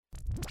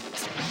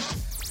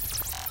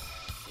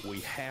we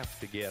have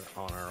to get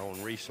on our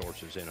own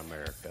resources in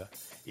America.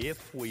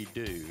 If we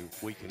do,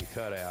 we can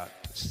cut out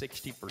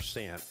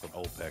 60% of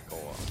OPEC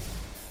oil.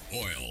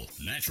 Oil,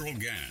 natural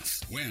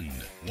gas, wind,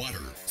 water,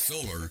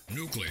 solar,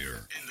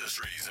 nuclear.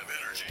 Industries of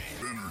energy.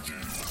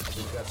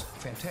 We've got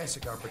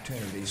fantastic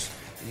opportunities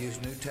to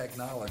use new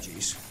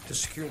technologies to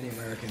secure the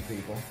American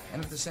people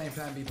and at the same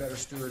time be better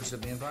stewards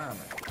of the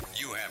environment.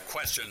 You have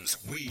questions,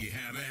 we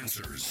have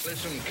answers.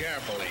 Listen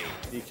carefully.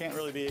 You can't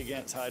really be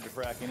against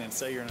hydrofracking and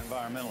say you're an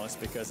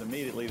environmentalist because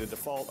immediately the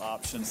default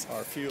options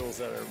are fuels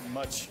that are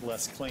much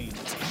less clean.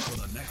 For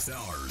the next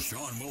hour,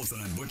 Sean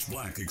Wilson and Butch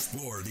Black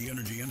explore the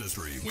energy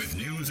industry with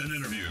news and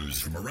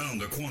interviews from around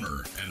the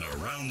corner and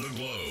around the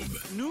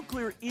globe.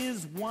 Nuclear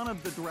is one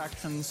of the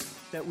directions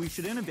that we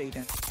should innovate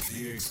in.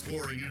 The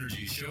Exploring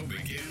Energy Show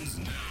begins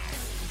now.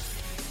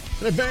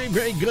 And a very,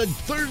 very good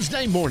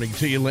Thursday morning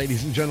to you,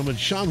 ladies and gentlemen.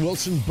 Sean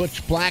Wilson,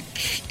 Butch Black.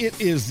 It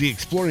is the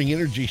Exploring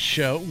Energy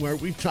Show where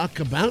we talk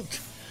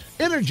about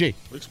energy.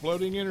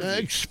 Exploding energy.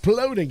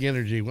 Exploding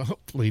energy. Well,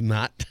 hopefully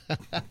not.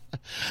 I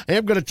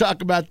am going to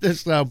talk about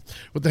this, though,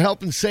 with the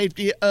health and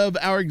safety of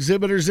our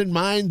exhibitors in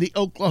mind. The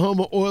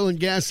Oklahoma Oil and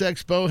Gas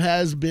Expo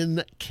has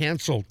been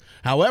canceled.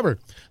 However,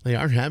 they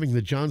are having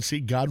the John C.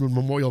 Godwin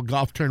Memorial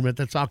Golf Tournament.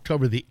 That's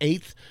October the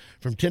 8th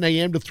from 10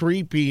 a.m. to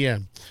 3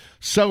 p.m.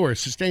 SOAR,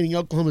 Sustaining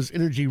Oklahoma's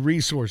Energy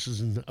Resources,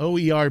 and the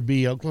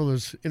OERB,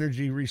 Oklahoma's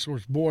Energy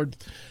Resource Board.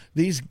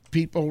 These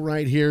people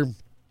right here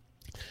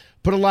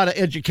put a lot of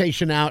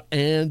education out,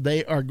 and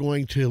they are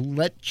going to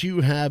let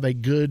you have a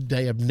good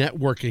day of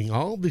networking.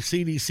 All the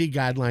CDC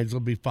guidelines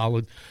will be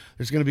followed.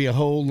 There's going to be a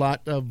whole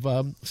lot of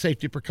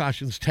safety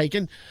precautions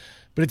taken.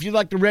 But if you'd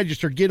like to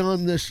register, get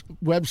on this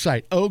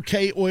website,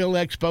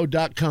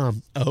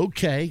 okoilexpo.com,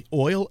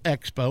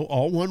 okoilexpo,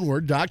 all one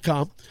word,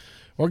 .com,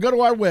 or go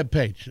to our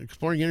webpage,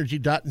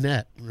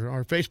 exploringenergy.net, or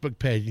our Facebook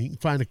page. You can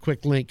find a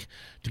quick link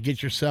to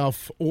get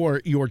yourself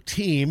or your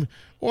team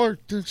or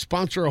to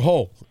sponsor a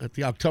hole at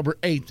the October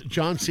 8th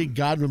John C.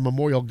 Godwin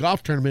Memorial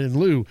Golf Tournament in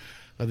lieu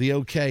of the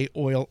OK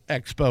Oil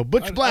Expo.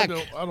 Butch Black.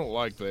 I don't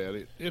like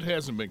that. It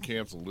hasn't been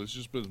canceled. It's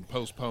just been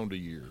postponed a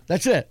year.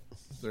 That's it.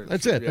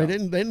 That's it. Yeah. They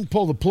didn't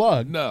pull the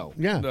plug. No.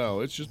 Yeah. No,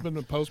 it's just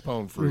been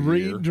postponed for a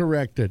year.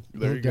 Redirected.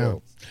 There you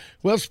go.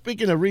 Well,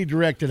 speaking of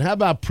redirected, how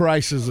about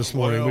prices this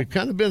morning? Well, We've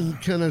kind of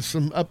been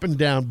some up and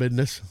down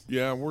business.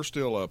 Yeah, we're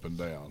still up and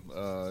down.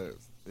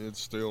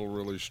 It's still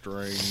really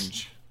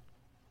strange.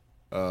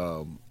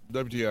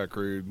 WTI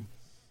crude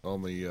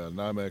on the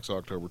NYMEX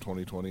October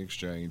 2020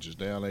 exchange is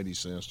down 80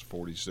 cents to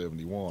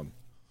 40.71.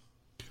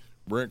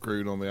 Brent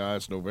crude on the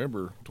ICE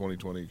November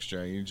 2020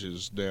 exchange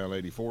is down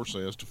 84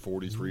 cents to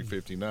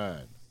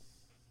 43.59.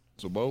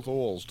 So both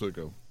oils took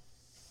a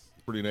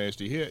pretty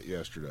nasty hit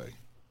yesterday.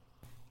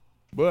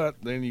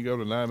 But then you go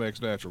to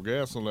NYMEX natural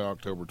gas on the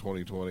October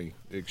 2020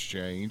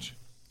 exchange,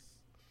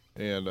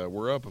 and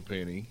we're up a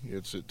penny.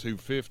 It's at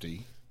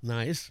 250.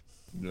 Nice.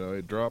 You know,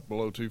 it dropped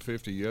below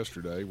 250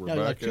 yesterday. We're back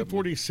like up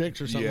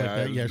 246 or something like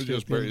that yesterday.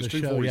 It's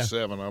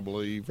 247, I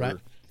believe. Right.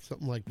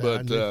 Something like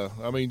that. But,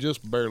 I mean,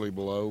 just barely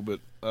below.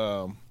 But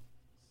and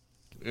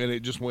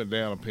it just went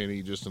down a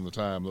penny just in the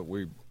time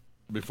that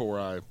before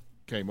I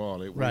came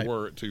on. We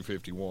were at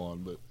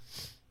 251. But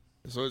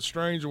so it's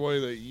strange the way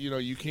that,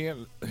 you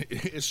can't –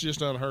 it's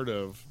just unheard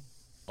of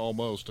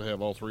almost to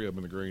have all three of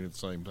them in the green at the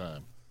same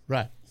time.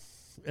 Right.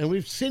 And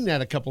we've seen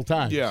that a couple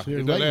times. Yeah,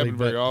 it doesn't happen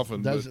very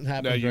often. Doesn't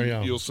happen very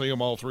often. You'll see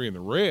them all three in the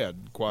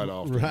red quite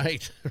often.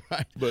 Right.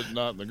 But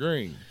not in the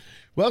green.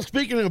 Well,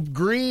 speaking of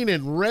green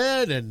and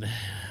red and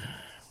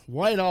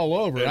white all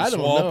over, and I don't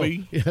swampy.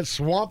 know. Yeah,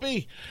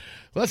 swampy.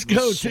 Let's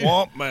go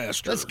Swamp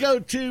Master. Let's go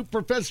to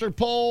Professor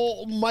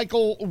Paul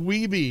Michael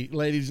Wiebe,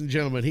 ladies and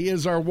gentlemen. He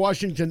is our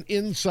Washington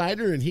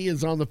insider, and he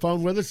is on the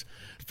phone with us.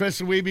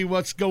 Professor Wiebe,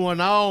 what's going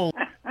on?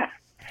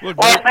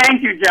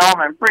 Thank you,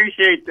 gentlemen.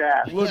 Appreciate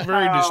that. Look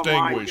very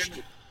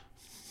distinguished.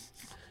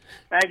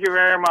 Thank you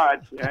very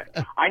much.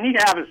 I need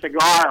to have a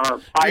cigar or a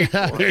pipe.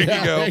 There you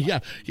go.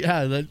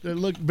 Yeah, they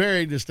look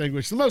very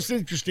distinguished. The most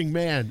interesting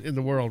man in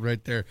the world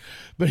right there.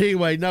 But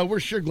anyway, no, we're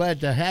sure glad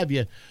to have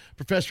you,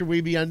 Professor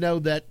Wiebe. I know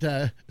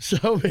that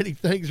so many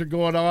things are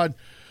going on.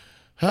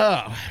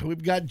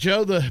 We've got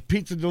Joe, the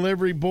pizza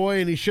delivery boy,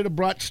 and he should have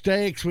brought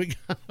steaks. We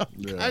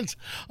got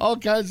all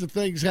kinds of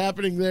things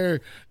happening there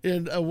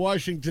in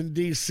Washington,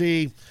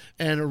 D.C.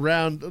 and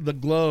around the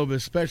globe,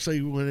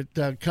 especially when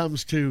it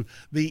comes to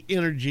the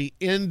energy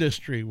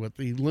industry with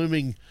the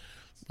looming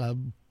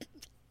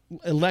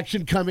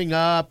election coming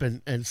up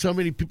and so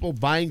many people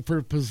vying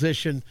for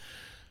position.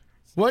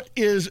 What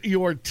is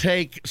your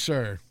take,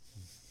 sir?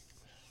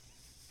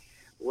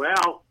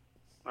 Well,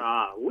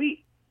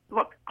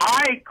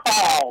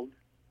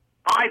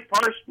 I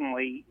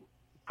personally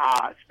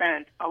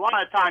spent a lot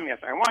of time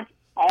yesterday. I want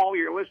all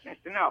your listeners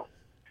to know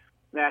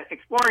that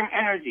Exploring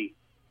Energy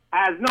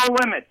has no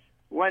limits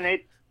when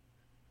it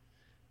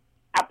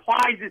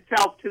applies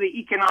itself to the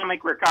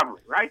economic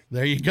recovery, right?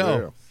 There you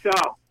go. Yeah.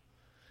 So,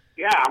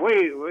 yeah,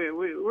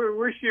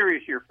 we're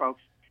serious here,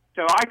 folks.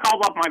 So I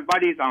called up my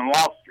buddies on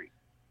Wall Street,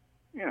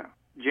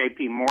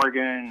 J.P.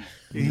 Morgan,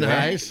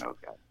 nice. and those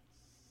guys.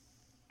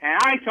 And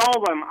I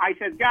told them, I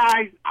said,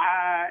 guys,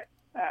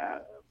 I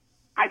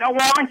don't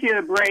want you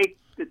to break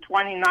the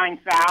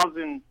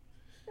 29,000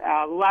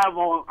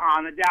 level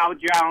on the Dow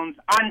Jones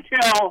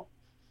until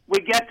we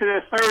get to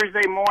the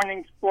Thursday morning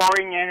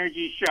Exploring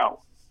Energy show.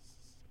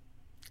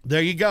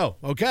 There you go.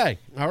 Okay.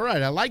 All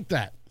right. I like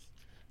that.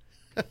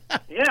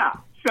 Yeah.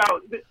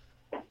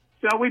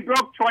 So we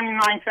broke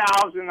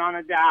 29,000 on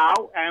the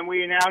Dow, and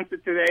we announced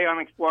it today on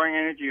Exploring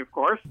Energy, of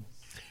course.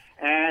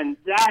 And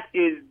that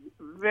is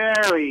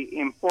very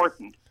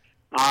important.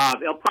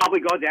 It'll probably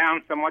go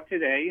down somewhat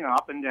today,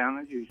 up and down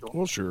as usual.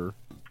 Well, sure.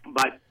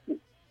 But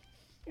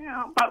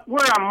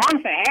we're a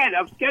month ahead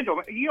of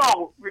schedule. You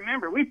all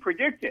remember, we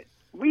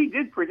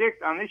did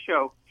predict on this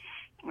show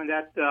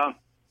that the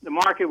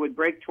market would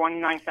break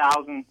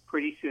 29,000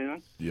 pretty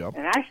soon. Yep.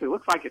 And actually, it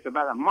looks like it's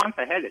about a month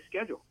ahead of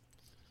schedule.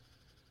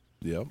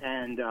 Yep.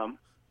 And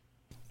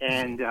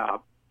the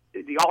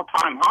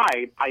all-time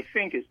high, I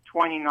think, is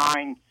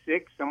 29.6,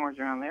 somewhere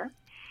around there.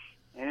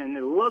 And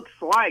it looks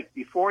like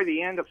before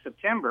the end of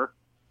September,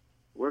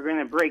 we're going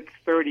to break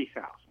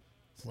 30,000.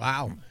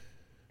 Wow.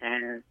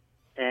 And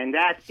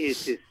that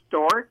is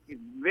historic. It's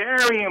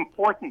very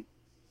important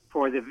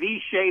for the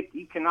V-shaped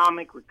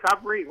economic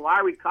recovery.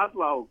 Larry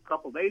Kudlow, a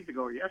couple days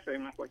ago or yesterday,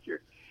 I'm not quite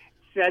sure,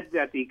 said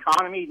that the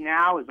economy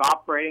now is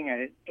operating at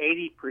an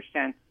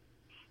 80%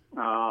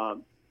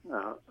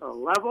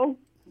 level.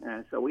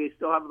 And so we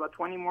still have about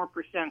 20% more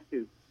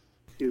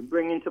to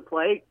bring into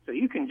play. So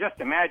you can just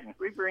imagine, if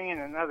we bring in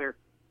another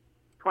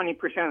 20%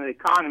 of the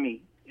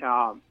economy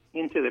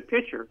into the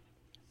picture,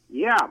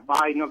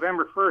 by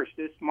November 1st,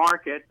 this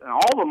market,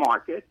 all the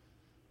markets,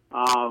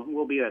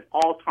 will be at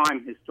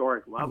all-time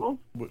historic levels.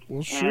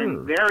 Well, sure.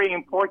 And very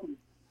important.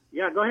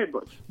 Yeah, go ahead,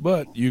 Butch.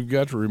 But you've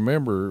got to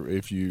remember,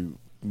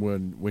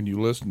 when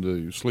you listen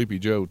to Sleepy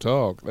Joe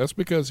talk, that's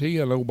because he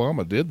and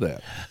Obama did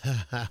that.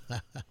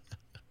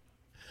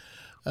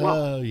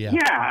 Oh, yeah.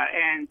 Yeah,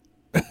 and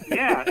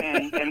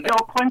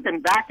Bill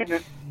Clinton back in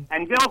the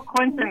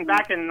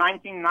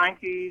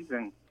 1990s,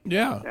 and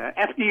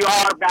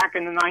FDR back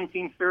in the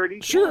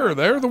 1930s. Sure,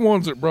 they're the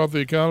ones that brought the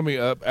economy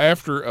up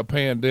after a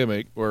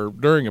pandemic or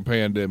during a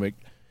pandemic.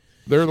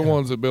 They're the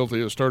ones that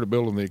started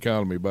building the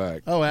economy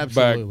back. Oh,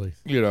 absolutely.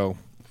 Back,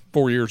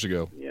 4 years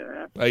ago.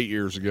 Yeah. 8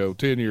 years ago,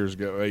 10 years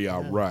ago.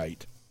 Yeah,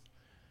 right.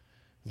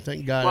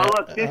 Thank God. Well,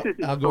 look, this is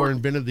Al Gore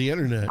invented the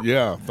internet.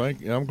 Yeah,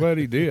 I'm glad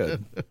he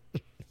did.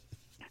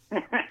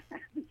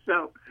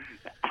 So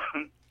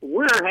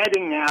we're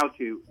heading now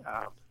to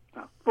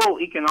full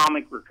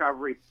economic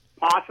recovery,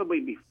 possibly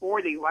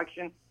before the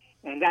election,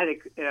 and that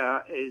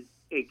is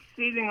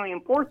exceedingly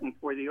important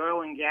for the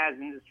oil and gas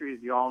industry,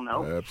 as you all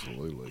know.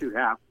 Absolutely. To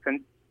have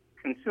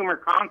consumer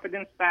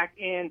confidence back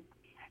in,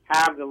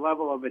 have the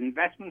level of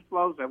investment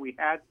flows that we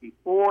had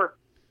before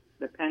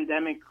the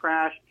pandemic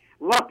crash.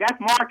 Look, that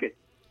market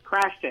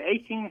crashed to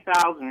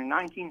 18,000 or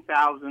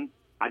 19,000.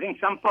 I think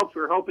some folks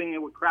were hoping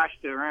it would crash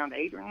to around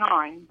 8 or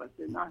 9, but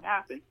did not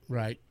happen.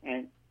 Right.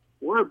 And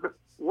we're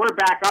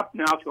back up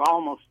now to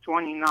almost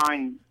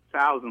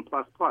 29,000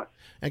 plus.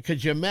 And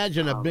could you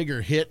imagine a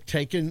bigger hit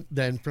taken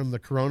than from the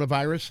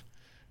coronavirus?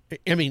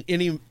 I mean,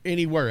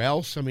 anywhere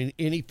else? I mean,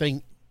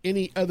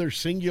 any other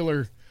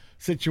singular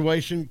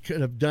situation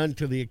could have done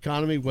to the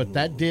economy what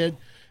that did,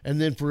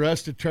 and then for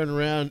us to turn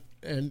around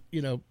and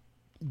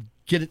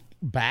get it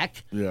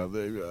back. Yeah,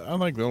 I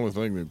think the only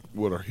thing that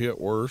would have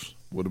hit worse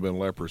would have been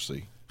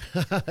leprosy.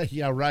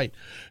 Yeah, right,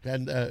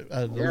 and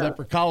the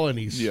leper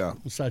colonies,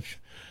 and such.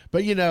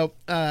 But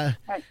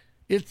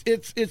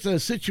it's a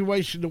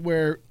situation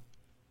where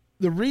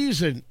the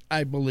reason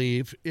I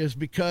believe is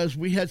because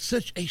we had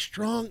such a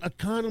strong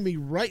economy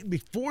right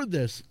before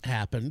this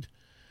happened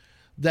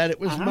that it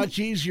was much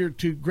easier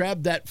to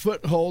grab that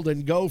foothold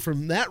and go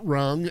from that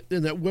rung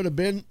than that would have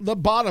been the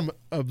bottom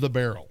of the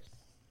barrel.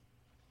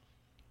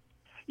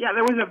 Yeah,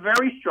 there was a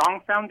very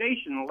strong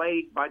foundation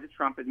laid by the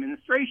Trump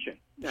administration,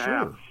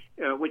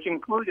 which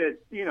included,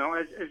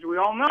 as we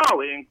all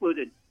know, it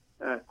included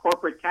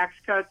corporate tax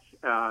cuts,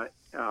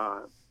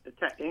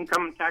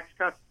 income tax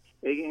cuts.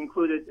 It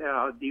included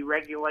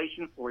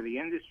deregulation for the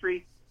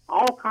industry,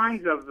 all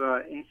kinds of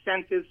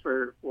incentives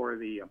for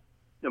the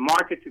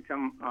market to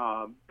come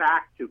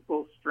back to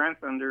full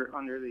strength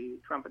under the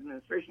Trump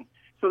administration.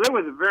 So there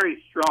was a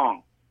very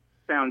strong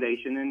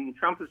foundation, and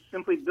Trump is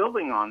simply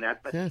building on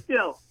that. But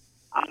still,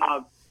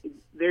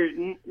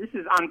 this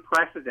is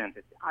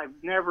unprecedented. I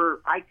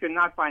could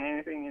not find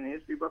anything in the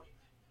history books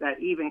that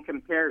even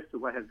compares to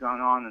what has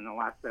gone on in the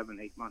last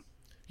 7-8 months.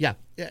 Yeah,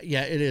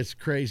 it is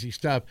crazy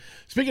stuff.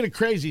 Speaking of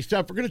crazy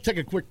stuff, we're going to take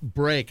a quick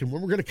break, and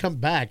when we're going to come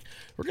back,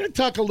 we're going to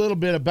talk a little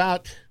bit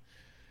about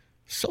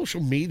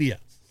social media.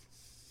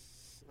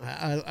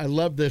 I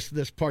love this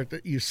part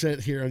that you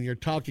sent here on your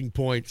talking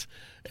points,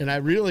 and I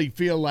really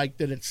feel like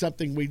that it's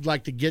something we'd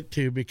like to get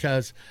to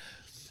because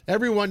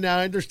everyone now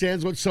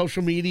understands what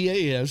social media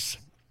is.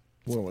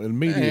 Well, and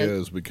media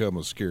has become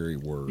a scary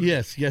word.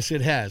 Yes,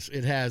 it has.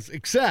 It has,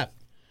 except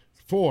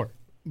for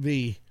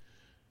the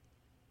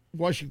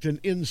Washington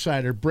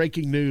Insider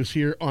breaking news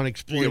here on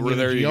Exploring Yeah,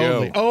 there Energy. you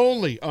only, go.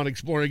 only on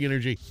Exploring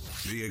Energy.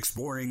 The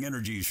Exploring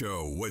Energy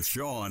Show with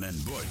Sean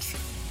and Butch.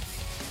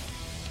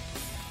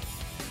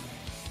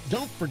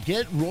 Don't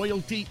forget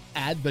Royalty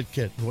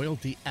Advocate,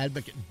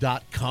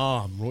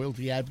 royaltyadvocate.com.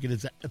 Royalty Advocate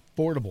is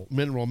affordable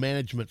mineral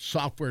management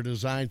software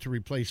designed to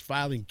replace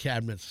filing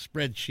cabinets,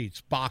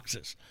 spreadsheets,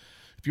 boxes.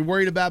 If you're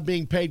worried about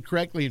being paid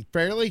correctly and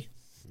fairly,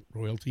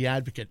 Royalty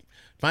Advocate.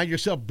 Find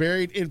yourself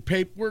buried in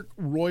paperwork,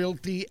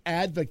 Royalty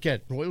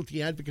Advocate.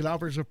 Royalty Advocate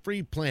offers a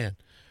free plan.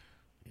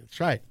 That's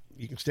right.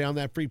 You can stay on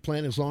that free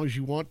plan as long as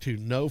you want to.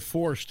 No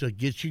force to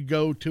get you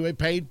go to a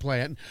paid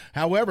plan.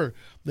 However,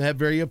 they have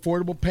very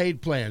affordable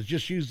paid plans.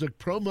 Just use the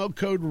promo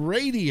code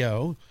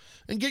RADIO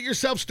and get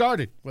yourself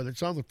started. Whether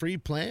it's on the free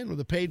plan or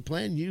the paid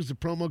plan, use the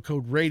promo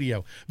code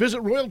RADIO.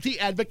 Visit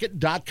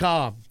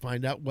royaltyadvocate.com.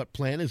 Find out what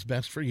plan is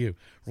best for you.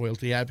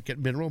 Royalty Advocate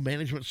Mineral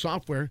Management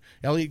Software.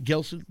 Elliot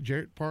Gilson,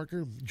 Jarrett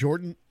Parker,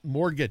 Jordan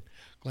Morgan.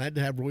 Glad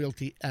to have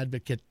Royalty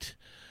Advocate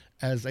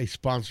as a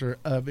sponsor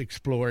of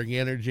Exploring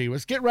Energy.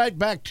 Let's get right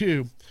back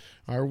to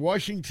our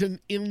Washington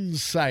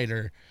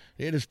Insider.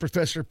 It is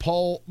Professor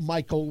Paul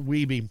Michael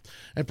Wiebe.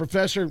 And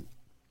Professor,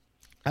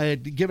 I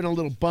had given a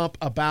little bump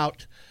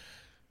about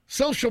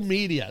social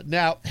media.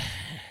 Now,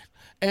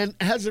 and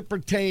as it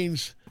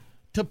pertains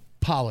to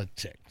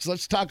politics,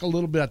 let's talk a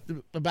little bit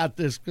about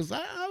this, because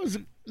I was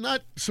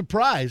not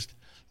surprised,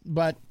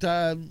 but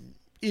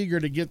eager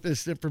to get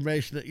this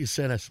information that you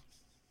sent us.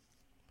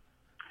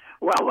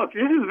 Well, look,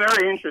 this is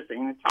very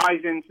interesting. It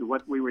ties into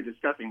what we were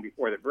discussing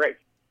before the break.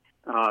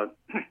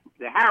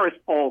 The Harris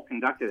poll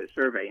conducted a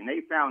survey, and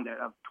they found that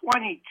of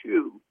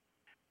 22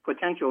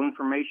 potential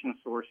information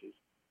sources,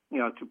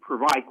 to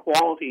provide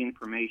quality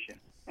information,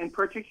 and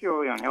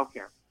particularly on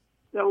healthcare,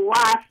 the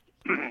last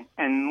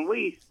and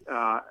least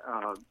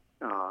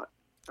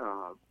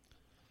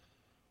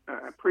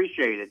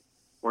appreciated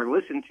or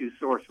listened to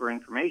source for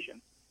information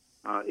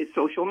is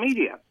social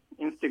media,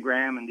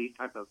 Instagram, and these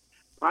type of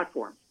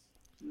platforms.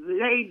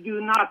 They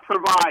do not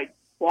provide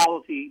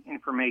quality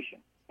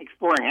information.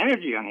 Exploring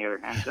Energy, on the other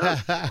hand,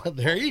 does.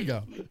 There you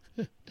go.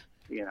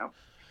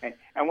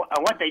 And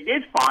what they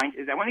did find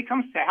is that when it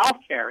comes to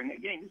healthcare, and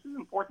again, this is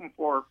important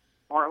for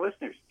our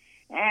listeners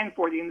and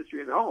for the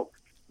industry as a whole,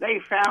 they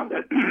found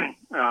that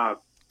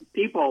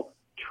people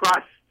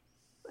trust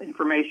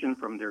information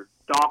from their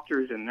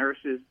doctors and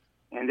nurses,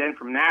 and then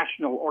from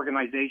national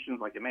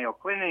organizations like the Mayo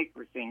Clinic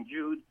or St.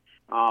 Jude.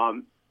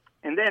 And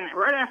then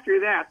right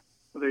after that,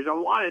 there's a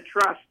lot of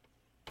trust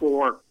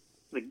for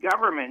the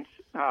government's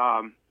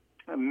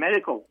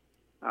medical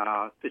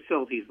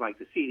facilities like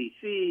the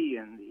CDC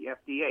and the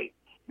FDA.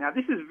 Now,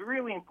 this is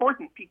really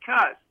important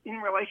because in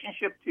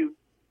relationship to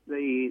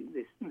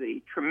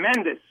the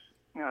tremendous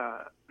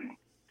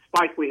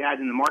spike we had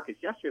in the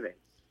markets yesterday,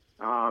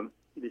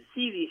 the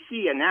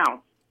CDC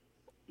announced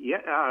the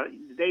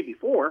day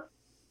before,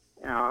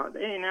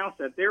 they announced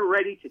that they're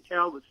ready to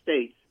tell the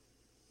states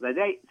that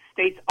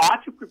states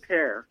ought to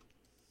prepare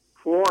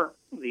for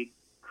the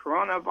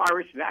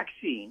coronavirus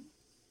vaccine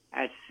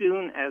as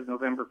soon as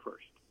November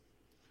 1st.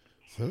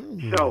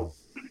 So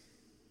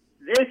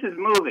this is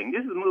moving.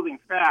 This is moving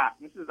fast.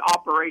 This is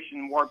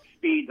Operation Warp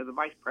Speed that the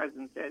Vice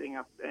President's setting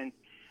up, and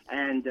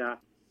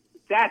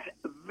that's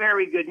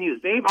very good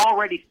news. They've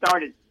already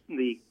started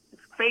the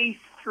phase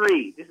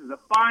 3. This is the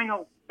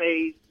final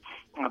phase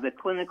of the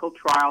clinical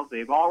trials.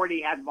 They've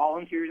already had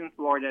volunteers in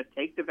Florida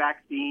take the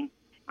vaccine,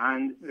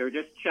 and they're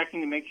just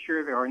checking to make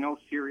sure there are no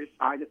serious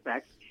side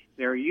effects.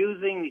 They're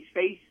using these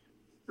phase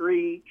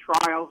 3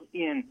 trials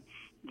in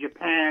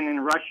Japan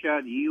and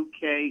Russia, the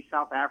UK,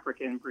 South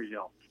Africa, and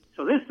Brazil.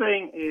 So this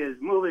thing is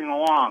moving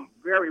along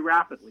very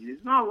rapidly.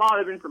 There's not a lot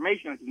of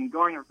information that you can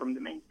garner from the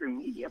mainstream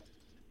media.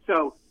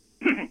 So,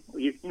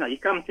 you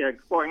come to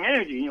Exploring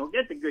Energy and you'll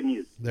get the good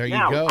news. There you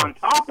go. Now, on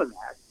top of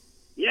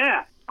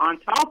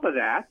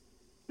that,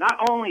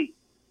 not only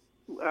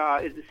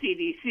is the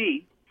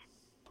CDC,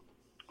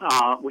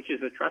 which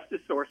is a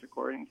trusted source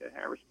according to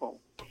Harris poll,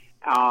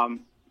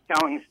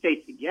 telling the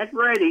states to get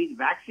ready, the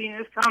vaccine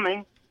is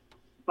coming,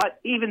 but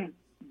even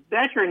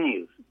better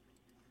news.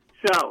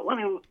 So let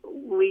me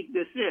lead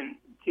this in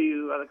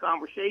to the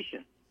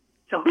conversation.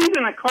 So who's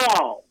going to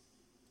call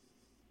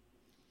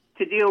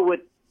to deal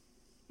with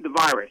the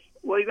virus?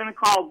 Well, you're going to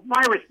call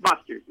virus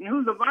busters. And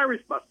who's the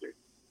virus buster?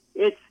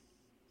 It's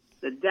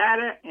the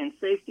Data and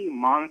Safety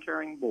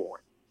Monitoring Board.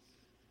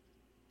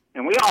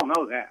 And we all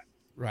know that.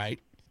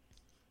 Right.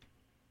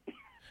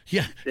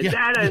 Yeah. The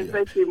Data and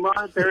Safety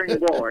Monitoring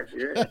Board.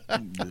 Yeah.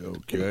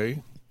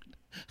 Okay.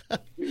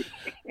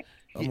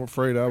 I'm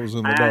afraid I was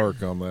in the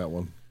dark on that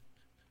one.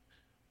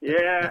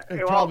 Yeah.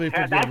 Probably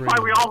that's why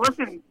we all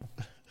listen.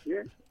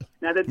 Yeah.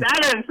 Now, the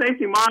Data and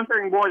Safety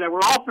Monitoring Board that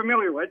we're all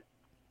familiar with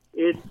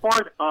is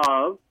part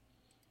of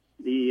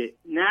the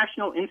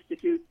National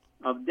Institute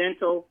of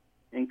Dental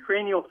and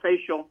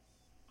Craniofacial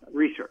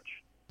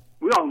Research.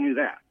 We all knew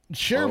that.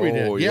 Sure we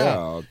did. Yeah.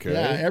 Okay.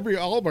 Yeah,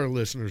 all of our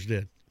listeners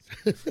did.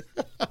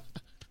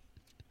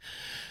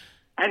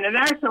 And the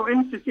National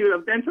Institute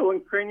of Dental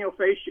and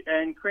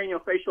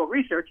Craniofacial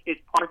Research is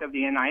part of the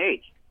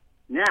NIH.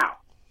 Now,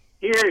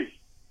 here's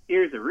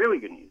the really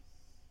good news.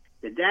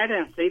 The Data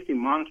and Safety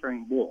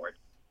Monitoring Board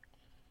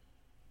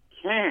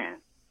can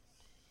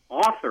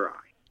authorize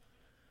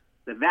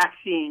the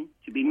vaccine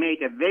to be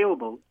made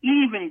available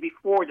even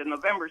before the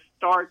November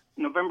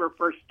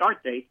 1st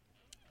start date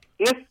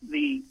if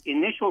the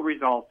initial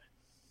results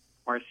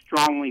are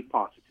strongly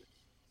positive.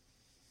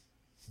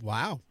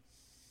 Wow.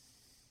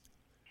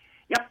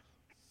 Yep.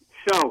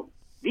 So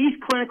these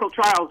clinical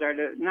trials are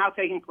now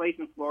taking place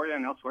in Florida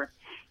and elsewhere.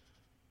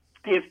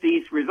 If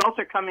these results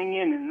are coming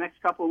in the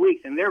next couple of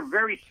weeks and they're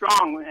very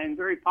strong and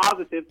very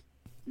positive,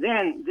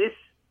 then this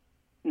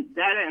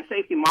Data and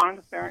Safety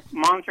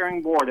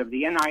Monitoring Board of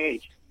the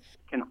NIH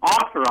can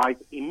authorize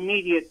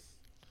immediate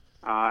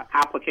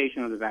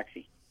application of the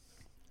vaccine.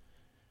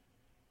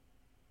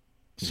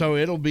 So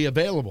it'll be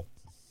available,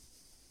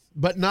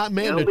 but not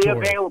mandatory.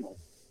 It'll be available.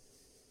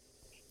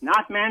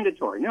 Not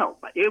mandatory, no,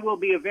 but it will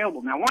be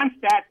available. Now, once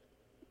that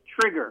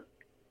trigger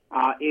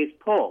is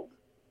pulled,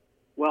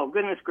 well,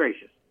 goodness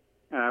gracious,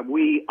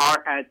 we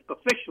are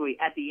officially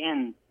at the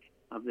end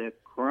of the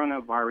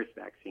coronavirus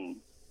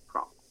vaccine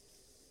problem.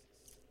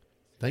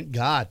 Thank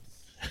God.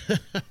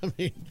 I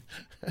mean,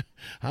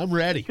 I'm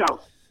ready.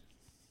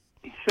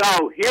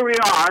 So here we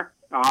are.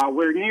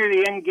 We're near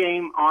the end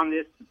game on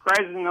this. The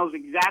president knows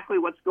exactly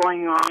what's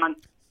going on.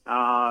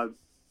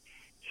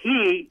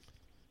 He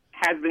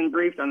has been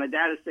briefed on the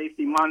Data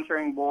Safety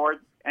Monitoring Board,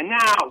 and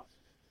now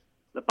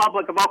the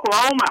public of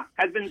Oklahoma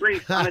has been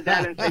briefed on the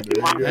Data and Safety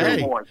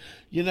Monitoring Board.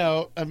 You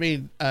know, I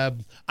mean,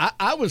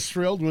 I was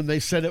thrilled when they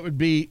said it would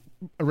be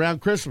around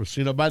Christmas,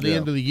 by the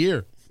end of the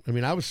year. I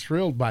mean, I was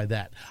thrilled by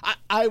that.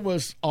 I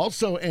was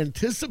also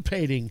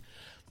anticipating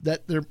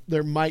that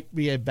there might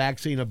be a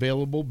vaccine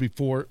available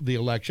before the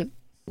election.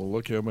 Well,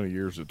 look how many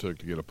years it took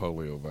to get a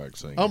polio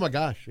vaccine. Oh, my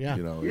gosh, yeah.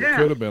 It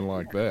could have been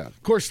like that.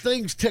 Of course,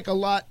 things took a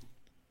lot.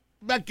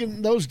 Back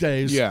in those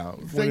days,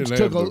 things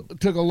took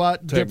a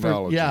lot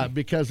different. Yeah,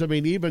 because, I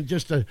mean, even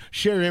just to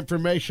share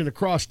information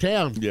across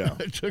town,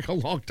 it took a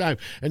long time.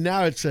 And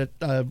now it's at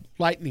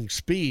lightning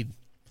speed.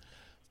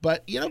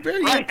 But,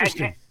 very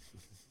interesting.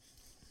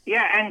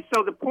 And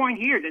so the point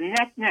here, the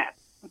net,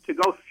 to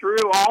go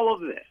through all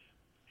of this,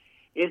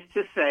 is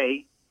to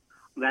say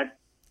that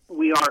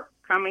we are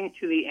coming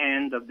to the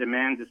end of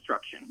demand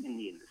destruction in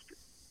the industry.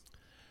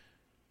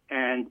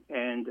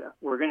 And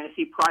we're going to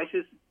see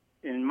prices,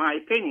 in my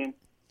opinion,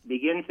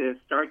 begin to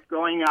start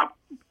going up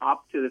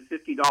to the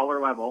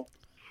 $50 level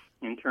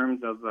in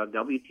terms of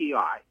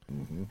WTI.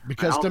 Mm-hmm.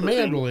 Because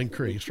demand will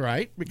increase,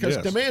 right? Because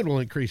demand will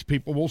increase.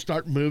 People will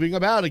start moving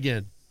about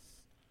again.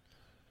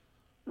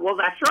 Well,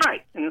 that's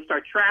right. And they'll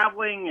start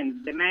traveling,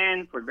 and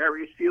demand for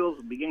various fuels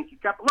will begin to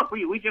come. Look,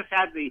 we just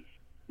had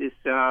this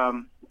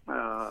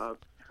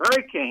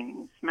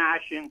hurricane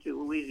smash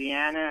into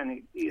Louisiana,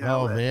 and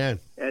man,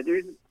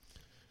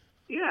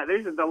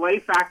 there's a delay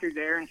factor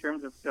there in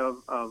terms of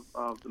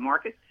the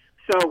market.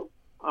 So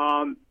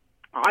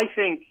I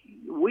think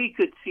we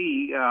could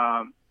see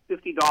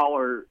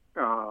 $50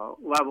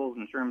 levels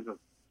in terms of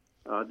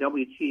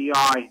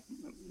WTI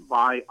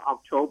by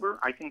October.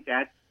 I think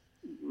that's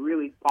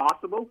really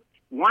possible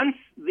once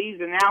these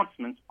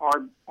announcements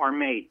are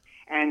made.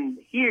 And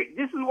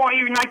this is why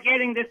you're not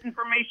getting this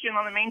information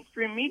on the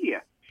mainstream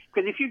media,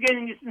 because if you're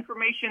getting this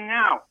information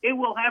now, it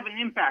will have an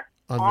impact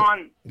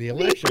on the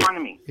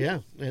economy. Yeah,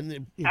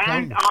 and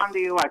on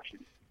the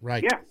election.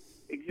 Right. Yeah,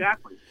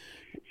 exactly.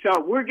 So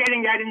we're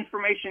getting that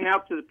information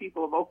out to the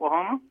people of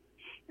Oklahoma,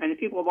 and the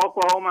people of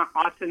Oklahoma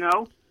ought to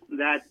know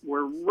that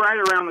we're right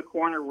around the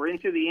corner. We're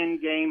into the end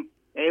game.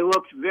 It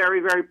looks very,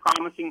 very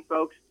promising,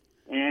 folks.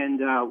 And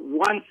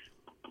once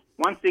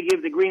they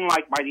give the green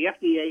light by the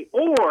FDA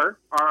or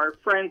our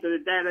friends at the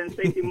Data and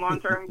Safety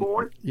Monitoring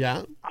Board,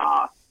 we're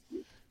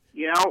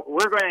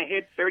going to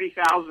hit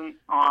 30,000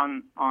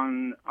 on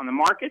the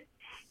market,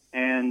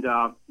 and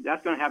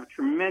that's going to have a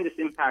tremendous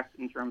impact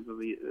in terms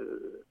of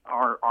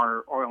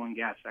our oil and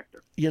gas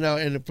sector.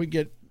 And if we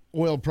get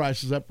oil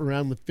prices up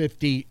around the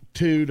 $52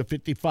 to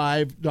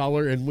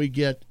 $55, and we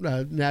get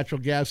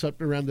natural gas up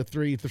to around the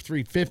 $3 to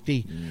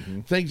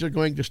 $3.50, things are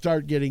going to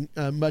start getting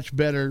much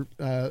better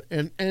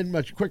and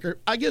much quicker.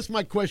 I guess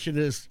my question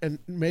is, and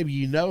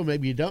maybe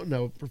maybe you don't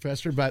know,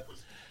 Professor, but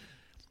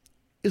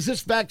is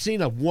this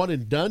vaccine a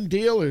one-and-done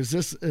deal, or is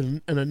this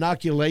an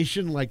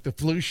inoculation like the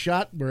flu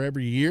shot where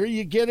every year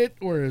you get it,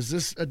 or is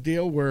this a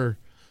deal where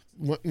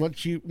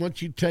once you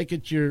take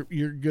it, you're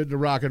good to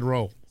rock and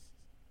roll?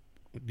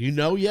 Do you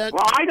know yet?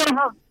 Well, I don't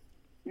know.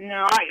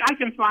 No, I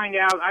can find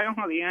out. I don't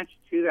know the answer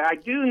to that. I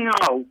do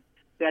know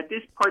that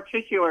this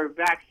particular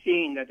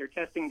vaccine that they're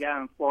testing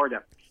down in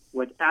Florida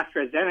with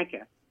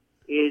AstraZeneca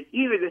is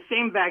either the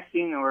same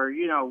vaccine or,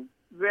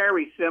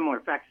 very similar,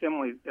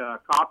 facsimile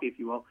copy, if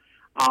you will,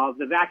 of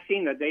the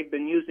vaccine that they've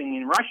been using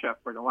in Russia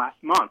for the last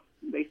month.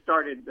 They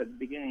started at the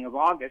beginning of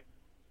August,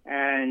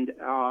 and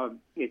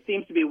it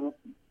seems to be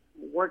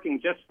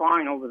working just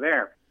fine over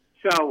there.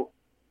 So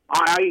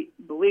I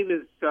believe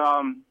it's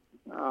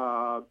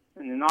an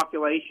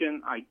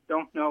inoculation. I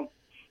don't know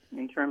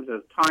in terms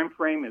of time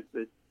frame if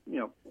it's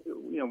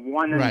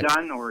one and Right.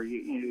 done, or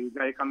you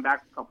got to come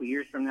back a couple of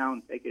years from now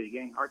and take it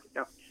again. Hard to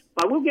tell.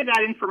 But we'll get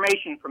that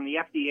information from the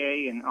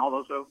FDA and all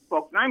those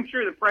folks. And I'm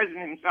sure the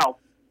president himself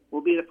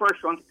will be the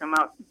first one to come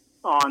out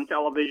on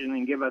television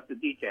and give us the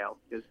details,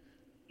 because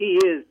he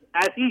is,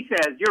 as he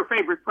says, your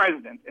favorite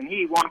president, and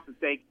he wants to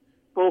take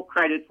full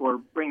credit for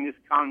bringing this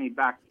economy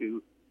back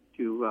to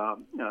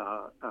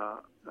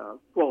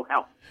full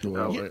health.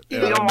 Well, So and you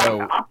I don't want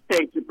know- to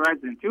update the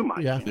president too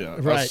much. Yeah. Yeah, I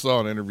Right. saw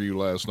an interview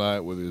last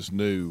night with his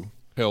new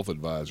health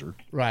advisor,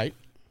 Right.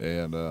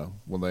 and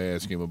when they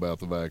asked him about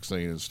the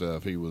vaccine and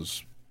stuff, he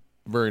was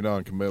very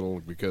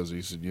non-committal because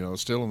he said,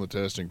 it's still in the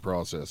testing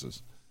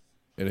processes,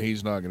 and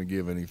he's not going to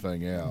give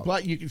anything out.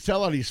 But you can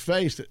tell on his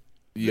face that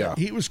Yeah.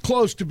 he was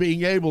close to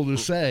being able to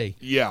say.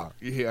 Yeah,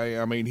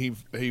 I mean,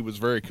 he was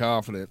very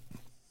confident.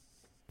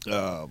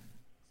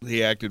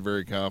 He acted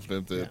very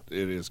confident that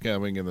it is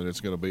coming and that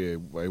it's going to be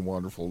a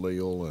wonderful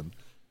deal.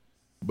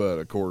 But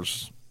of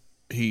course,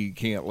 he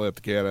can't let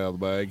the cat out of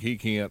the bag. He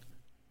can't,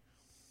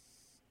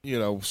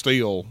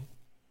 steal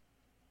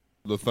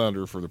the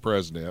thunder for the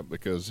president,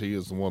 because he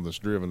is the one that's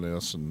driven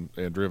this and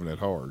driven it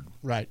hard.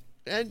 Right.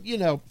 And,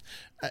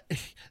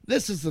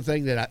 this is the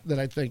thing that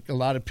I think a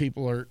lot of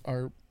people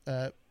are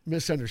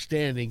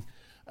misunderstanding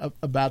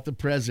about the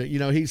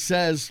president. He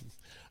says,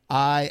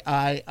 I,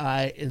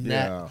 and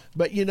that. Yeah.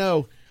 But,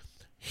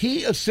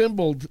 he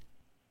assembled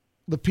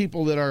the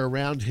people that are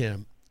around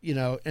him,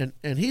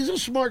 and he's a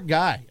smart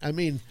guy. I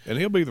mean, And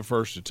he'll be the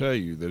first to tell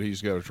you that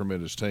he's got a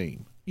tremendous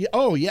team. yeah,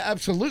 oh, yeah,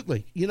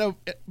 absolutely.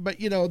 But,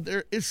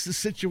 there is the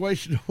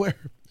situation where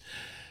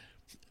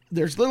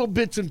there's little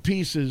bits and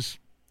pieces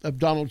of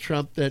Donald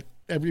Trump that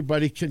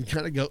everybody can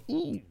kind of go,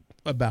 ooh,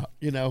 about,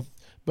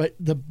 But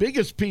the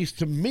biggest piece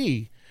to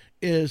me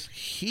is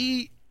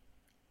he,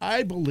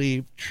 I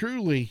believe,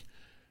 truly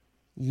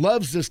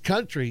loves this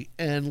country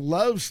and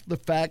loves the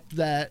fact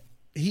that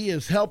he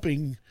is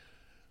helping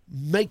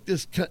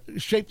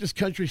shape this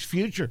country's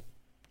future,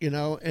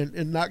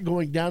 and not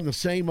going down the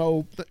same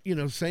old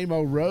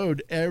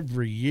road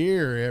every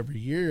year,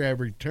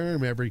 every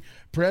term, every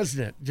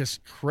president,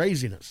 just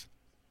craziness.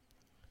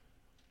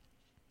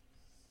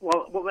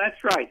 Well,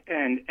 that's right,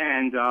 and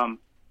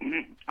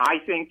I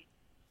think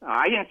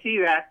I didn't see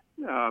that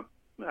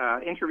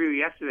interview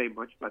yesterday,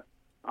 Butch, but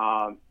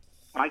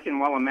I can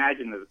well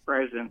imagine that the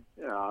president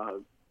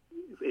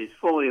is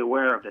fully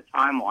aware of the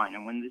timeline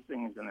and when this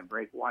thing is going to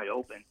break wide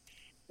open,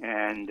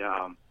 and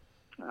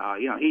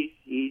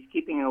he's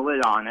keeping a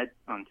lid on it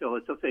until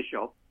it's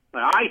official.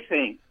 But I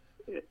think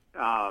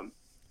because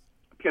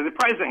the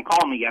president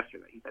called me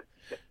yesterday, he said,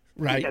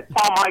 Right. He said,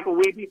 Paul Michael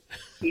Wiebe,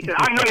 he said,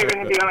 I know you're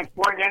going to be on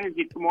Exploring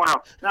Energy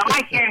tomorrow. Now,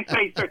 I can't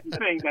say certain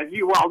things, as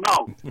you well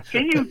know.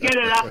 Can you get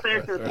it out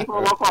there to the people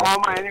of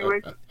Oklahoma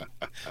anyway?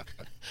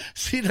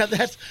 See, now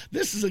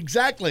this is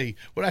exactly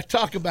what I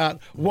talk about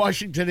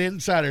Washington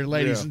Insider,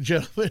 ladies and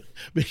gentlemen,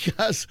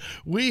 because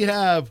we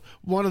have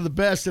one of the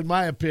best, in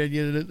my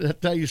opinion, and I'll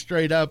tell you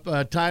straight up,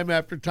 time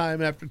after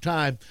time after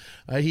time,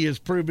 he has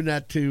proven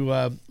that to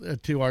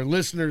our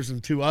listeners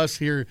and to us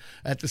here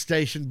at the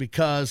station,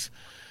 because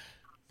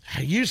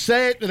you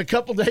say it, and a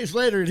couple days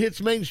later, it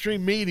hits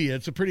mainstream media.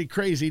 It's a pretty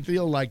crazy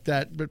deal like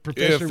that. But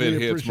Professor, If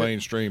it hits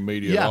mainstream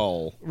media at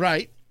all.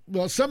 Right.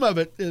 Well, some of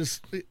it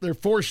is they're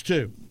forced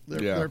to.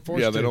 They're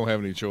forced to. They don't have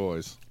any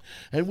choice.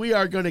 And we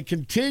are going to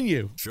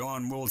continue.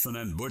 Sean Wilson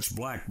and Butch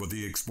Black with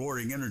the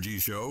Exploring Energy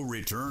Show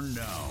return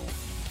now.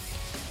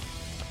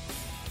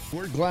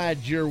 We're glad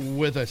you're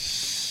with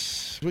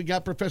us. We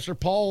got Professor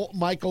Paul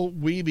Michael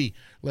Wiebe,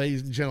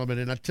 ladies and gentlemen.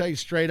 And I tell you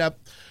straight up,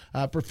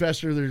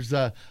 Professor, there's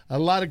a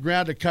lot of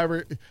ground to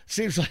cover. It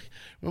seems like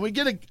when we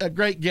get a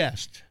great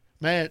guest,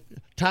 man,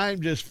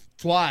 time just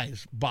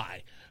flies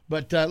by.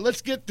 But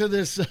let's get to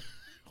this.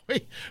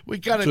 We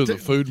kind of to the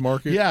food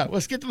market. Yeah,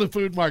 let's get to the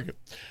food market.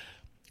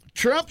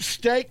 Trump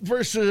steak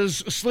versus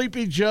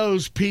Sleepy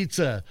Joe's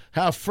pizza.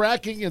 How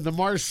fracking in the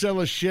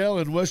Marcellus Shale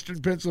in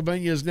western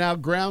Pennsylvania is now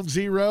ground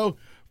zero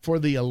for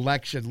the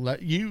election.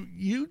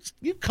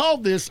 You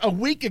called this a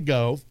week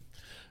ago,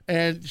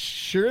 and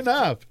sure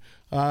enough,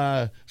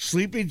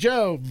 Sleepy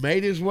Joe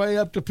made his way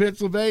up to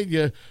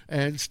Pennsylvania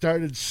and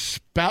started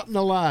spouting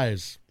the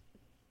lies.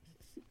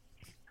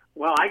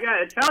 Well, I got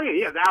to tell you,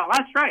 yeah,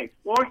 that's right.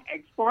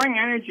 Exploring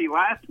Energy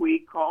last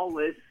week called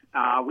this.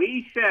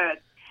 We said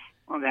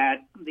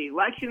that the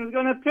election is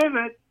going to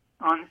pivot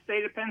on the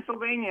state of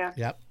Pennsylvania.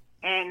 Yep.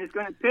 And it's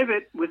going to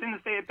pivot within the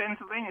state of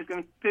Pennsylvania. It's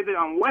going to pivot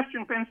on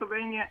western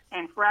Pennsylvania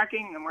and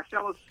fracking, the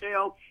Marcellus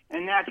Shale,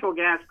 and natural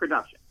gas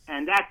production.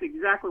 And that's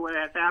exactly what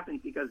has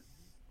happened, because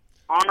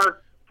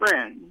our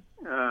friend,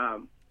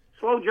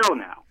 Slow Joe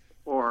now,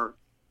 or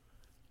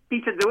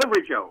Pizza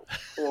Delivery Joe,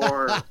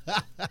 or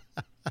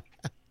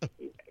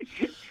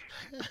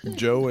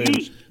Joe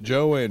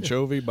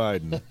Anchovy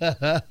Biden.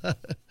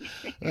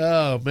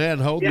 Oh man,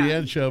 hold the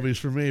anchovies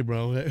for me,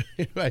 bro.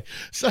 Anyway,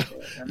 so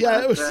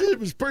yeah, it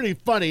was pretty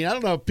funny. I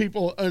don't know if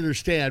people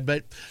understand,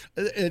 but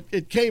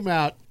it came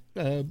out.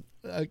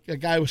 A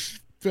guy was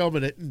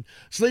filming it, and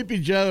Sleepy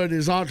Joe and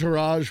his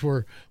entourage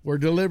were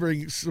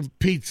delivering some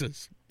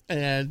pizzas,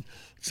 and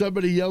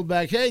somebody yelled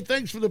back, "Hey,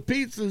 thanks for the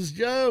pizzas,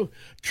 Joe.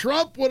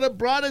 Trump would have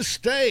brought us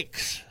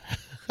steaks."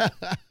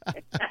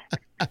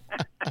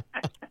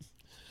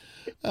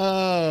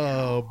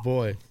 Oh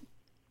boy.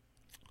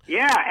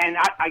 Yeah, and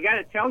I got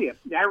to tell you,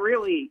 that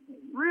really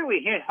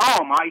hit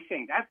home. I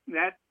think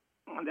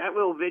that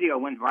little video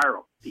went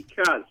viral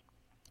because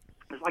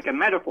it's like a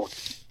metaphor.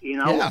 You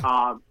know,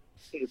 Yeah.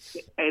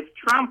 If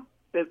Trump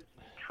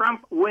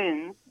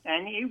wins,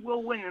 and he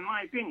will win, in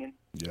my opinion.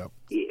 Yep.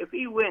 If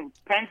he wins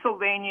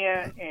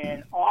Pennsylvania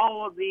and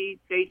all of the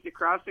states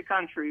across the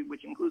country,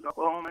 which includes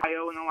Oklahoma,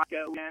 Ohio, and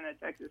Alaska, Louisiana,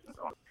 Texas, and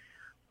so on,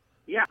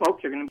 yeah,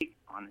 folks are going to be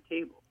on the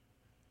table.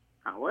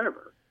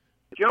 However,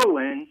 if Joe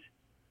wins,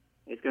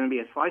 it's going to be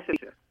a slice of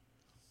pizza,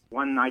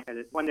 one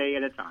day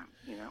at a time,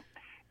 you know,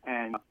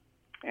 and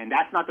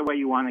that's not the way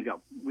you want to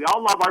go. We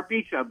all love our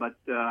pizza, but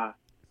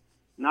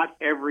not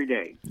every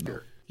day.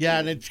 Yeah,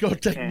 and it's going to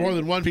take more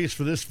than one piece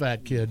for this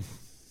fat kid.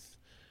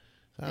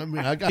 I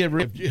mean, I got to get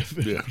rid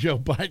of Joe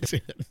Biden's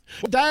in.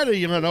 What diet are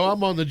you on? Oh,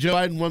 I'm on the Joe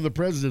Biden won the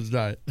president's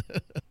diet.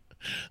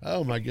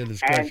 Oh, my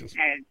goodness gracious.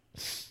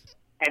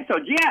 And so,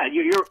 yeah,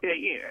 you're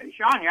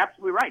Sean, you're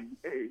absolutely right.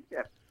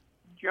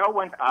 Joe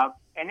went up,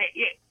 and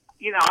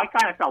you know, I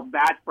kind of felt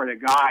bad for the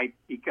guy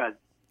because,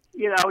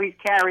 you know, he's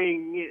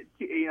carrying,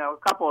 you know, a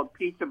couple of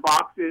pizza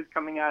boxes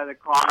coming out of the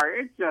car.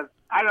 It's just,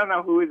 I don't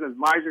know who his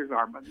advisors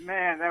are, but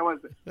man, that was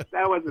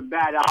a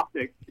bad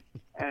optic.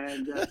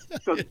 And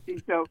so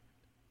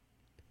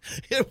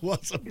it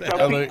was a bad.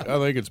 I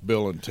think it's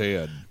Bill and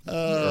Ted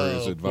are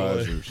his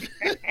advisors.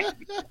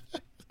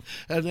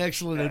 An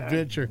excellent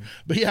adventure.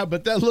 But yeah,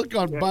 but that look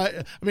on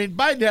Biden, I mean,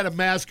 Biden had a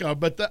mask on,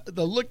 but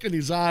the look in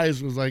his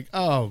eyes was like,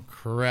 oh,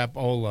 crap,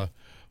 Ola.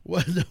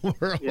 What in the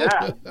world?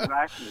 Yeah,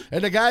 exactly.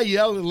 And the guy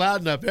yelled it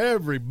loud enough,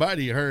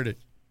 everybody heard it.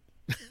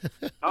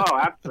 Oh,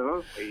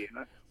 absolutely.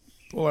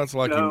 Well, that's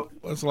like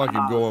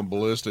him going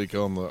ballistic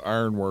on the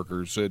iron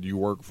workers, said, "You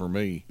work for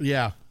me."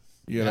 Yeah.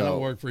 You I know, don't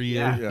work for you.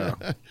 Yeah.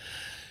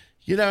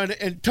 You know,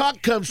 and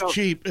talk comes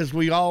cheap, as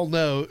we all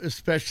know,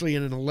 especially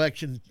in an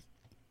election,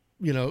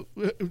 you know,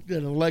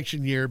 an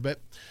election year.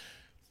 But,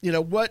 you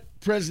know, what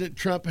President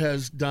Trump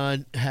has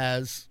done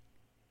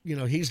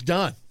he's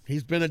done.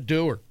 He's been a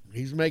doer.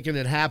 He's making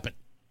it happen.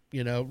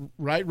 You know,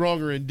 right,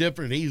 wrong, or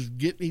indifferent, he's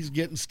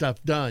getting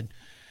stuff done.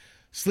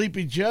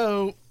 Sleepy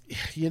Joe,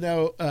 you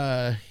know,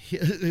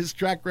 his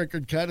track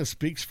record kind of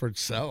speaks for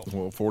itself.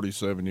 Well,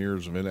 47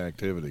 years of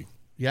inactivity.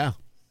 Yeah.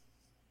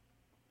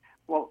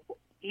 Well,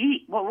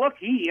 he's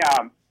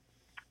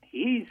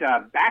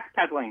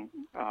backpedaling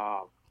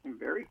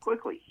very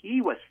quickly.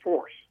 He was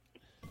forced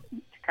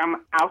to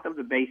come out of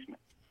the basement.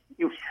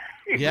 He was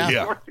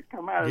forced to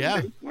come out of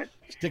the basement.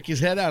 Stick his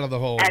head out of the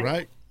hole,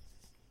 right?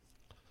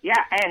 Yeah,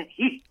 and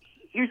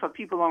here's what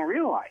people don't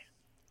realize.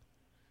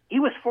 He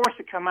was forced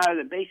to come out of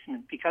the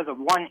basement because of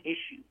one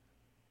issue,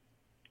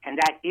 and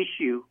that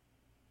issue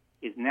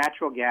is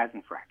natural gas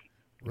and fracking.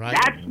 Right.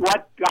 That's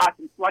what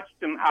flushed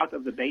him out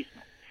of the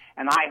basement.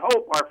 And I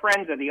hope our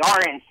friends at the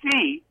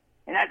RNC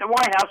and at the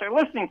White House are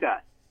listening to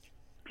us,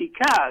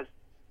 because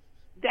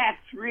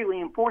that's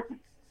really important.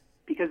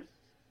 Because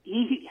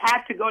he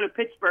had to go to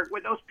Pittsburgh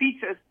with those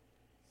pizzas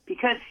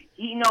because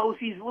he knows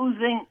he's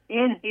losing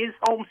in his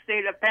home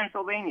state of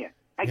Pennsylvania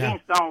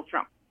against Donald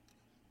Trump.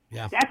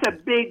 Yeah. That's a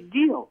big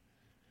deal.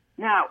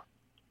 Now,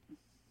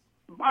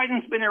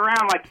 Biden's been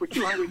around like for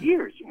 200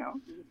 years, you know.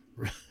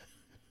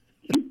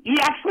 He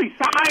actually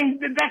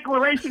signed the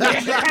Declaration of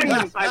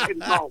Independence, I can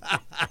tell.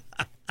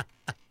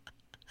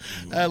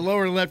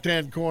 Lower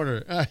left-hand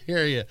corner. I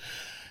hear you.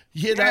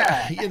 You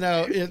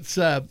know, it's.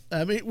 I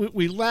mean,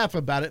 we laugh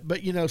about it,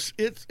 but you know,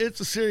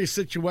 it's a serious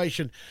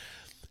situation,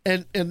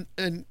 and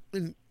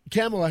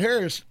Kamala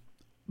Harris,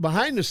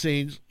 behind the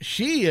scenes,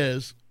 she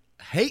is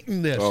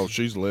hating this. Oh,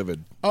 she's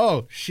livid.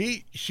 Oh,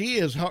 she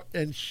is,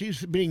 and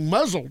she's being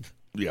muzzled.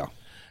 Yeah.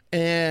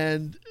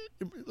 And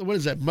what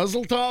is that,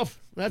 Muzzletov?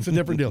 That's a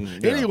different deal.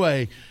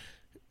 Anyway,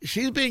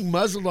 she's being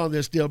muzzled on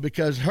this deal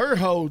because her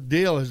whole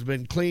deal has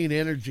been clean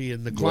energy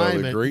and the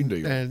climate. The Green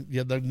Deal. And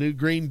the new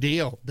Green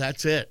Deal.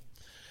 That's it.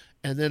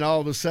 And then all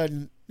of a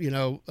sudden, you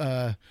know,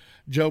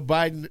 Joe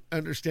Biden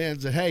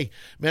understands that, hey,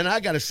 man, I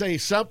got to say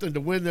something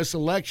to win this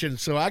election,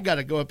 so I got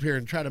to go up here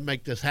and try to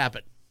make this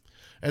happen.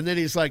 And then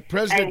he's like,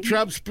 President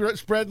Trump's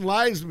spreading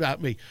lies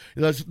about me.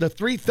 You know, the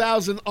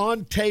 3,000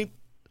 on tape,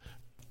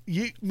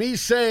 me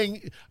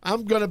saying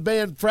I'm going to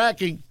ban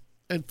fracking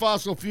and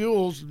fossil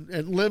fuels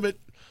and limit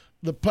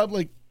the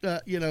public,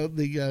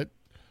 the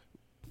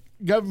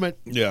government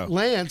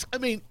lands. I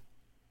mean,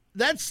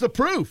 that's the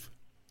proof.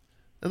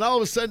 And all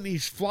of a sudden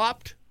he's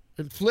flopped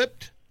and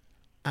flipped.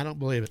 I don't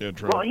believe it. Yeah,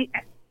 Trump.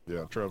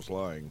 Trump's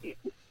lying.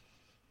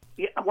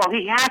 Yeah, well,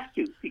 he has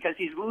to, because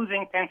he's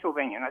losing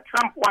Pennsylvania. Now,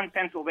 Trump won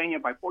Pennsylvania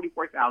by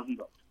 44,000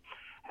 votes.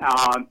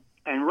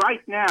 And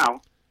right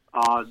now,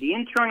 the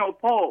internal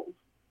polls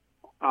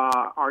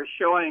are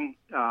showing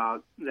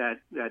that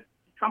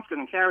Trump's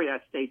going to carry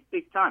that state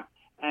big time.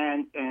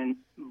 and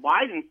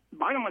Biden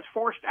was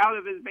forced out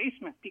of his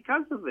basement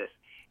because of this.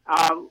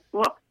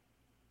 Look,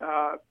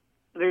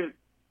 there's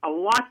a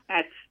lot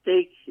at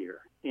stake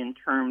here in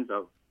terms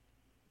of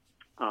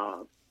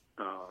the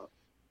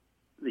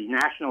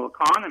national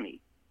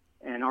economy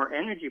and our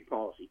energy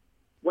policy.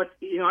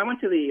 I went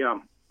to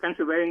the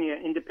Pennsylvania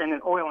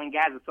Independent Oil and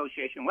Gas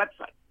Association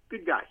website.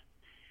 Good guys.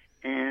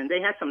 And they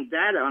had some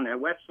data on their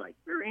website.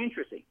 Very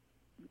interesting.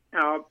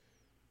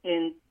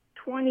 In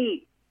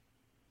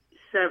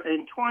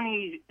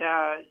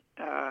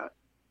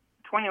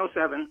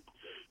 2007,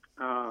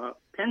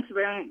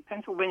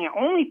 Pennsylvania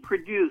only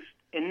produced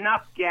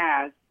enough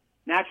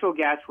natural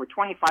gas for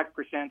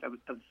 25%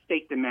 of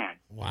state demand.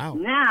 Wow.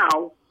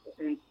 Now,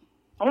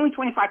 only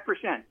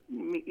 25%,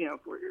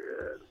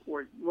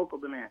 for local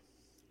demand.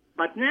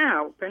 But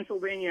now,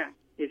 Pennsylvania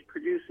is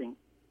producing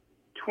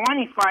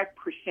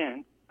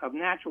 25% of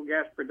natural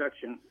gas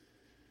production,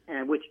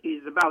 which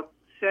is about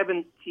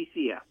 7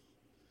 TCF.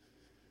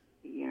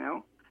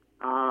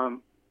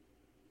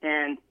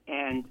 And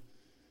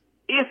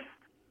if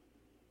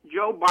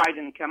Joe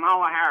Biden,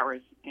 Kamala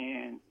Harris,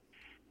 and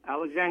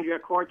Alexandria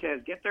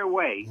Cortez get their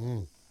way,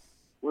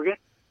 we're going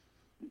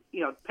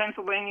to,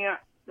 Pennsylvania,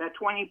 that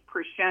 20%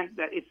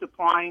 that it's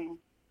supplying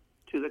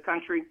to the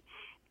country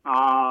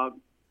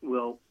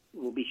will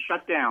be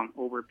shut down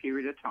over a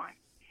period of time.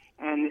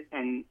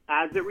 And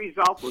as a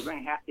result, we're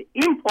going to have to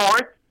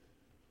import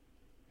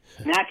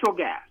natural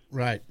gas.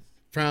 Right.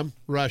 From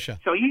Russia.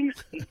 So you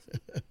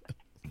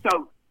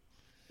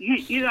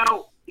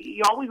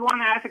always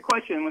want to ask a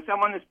question when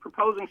someone is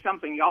proposing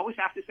something. You always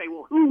have to say,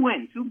 well, who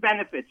wins? Who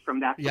benefits from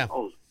that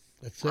proposal?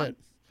 That's it.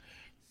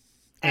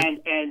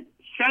 And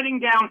shutting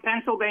down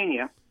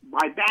Pennsylvania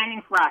by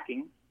banning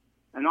fracking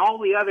and all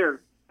the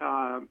other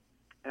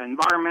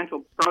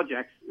environmental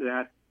projects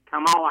that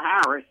Kamala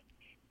Harris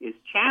is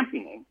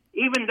championing,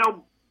 even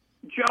though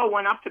Joe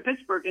went up to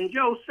Pittsburgh and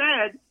Joe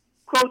said,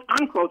 quote,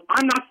 unquote,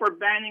 I'm not for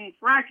banning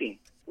fracking.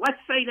 Let's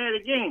say that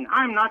again.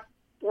 I'm not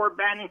for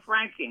banning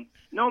fracking,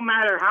 no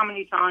matter how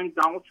many times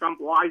Donald Trump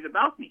lies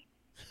about me.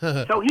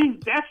 So he's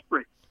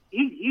desperate.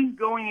 He's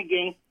going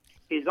against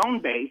his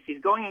own base.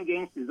 He's going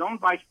against his own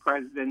vice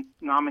president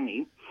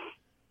nominee.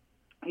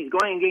 He's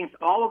going against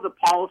all of the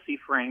policy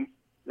frames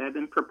that have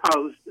been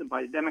proposed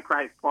by the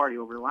Democratic Party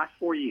over the last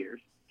 4 years.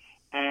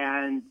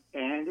 And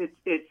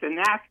it's an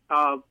act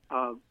of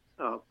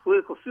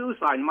political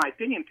suicide, in my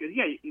opinion, because,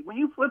 when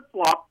you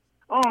flip-flop,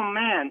 oh,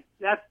 man,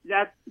 that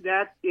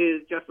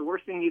is just the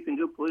worst thing you can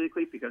do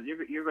politically, because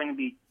you're going to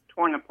be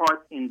torn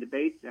apart in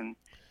debates and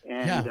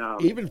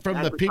even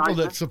from the people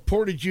that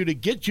supported you to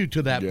get you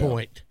to that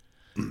point.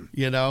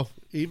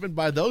 Even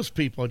by those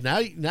people. Now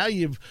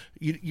you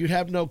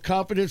have no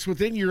confidence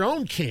within your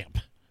own camp.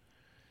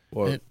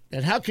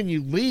 And how can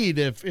you lead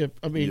if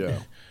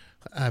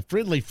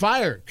friendly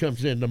fire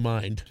comes into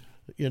mind?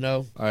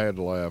 I had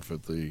to laugh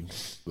at the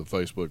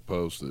Facebook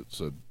post that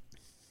said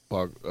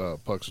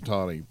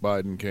Puxatawny,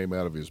 Biden came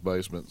out of his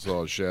basement and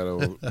saw his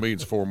shadow.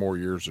 Means 4 more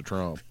years of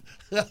Trump.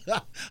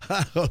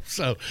 I hope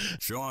so.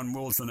 Sean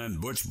Wilson and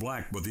Butch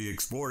Black with the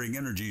Exploring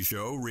Energy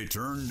Show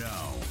return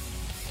now.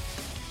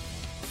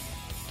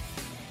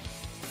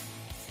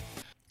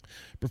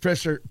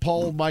 Professor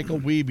Paul Michael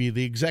Wiebe,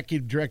 the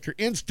Executive Director,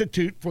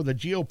 Institute for the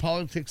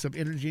Geopolitics of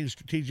Energy and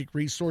Strategic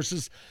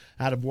Resources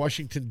out of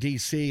Washington,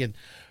 D.C. And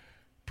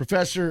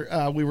Professor,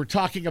 we were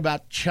talking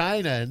about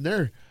China and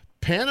their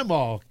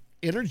Panama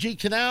Energy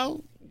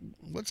Canal.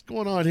 What's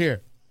going on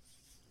here?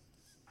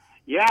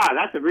 Yeah,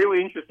 that's a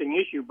really interesting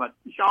issue. But,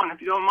 Sean,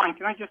 if you don't mind,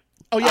 can I just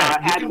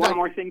add one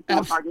more thing to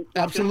our discussion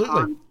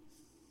absolutely.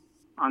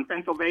 on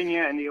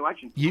Pennsylvania and the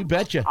election? You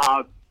betcha.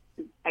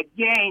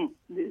 Again,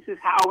 this is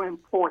how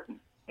important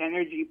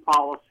energy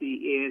policy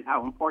is,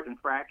 how important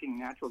fracking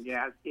natural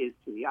gas is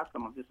to the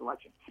outcome of this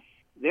election.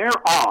 There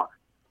are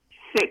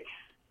 6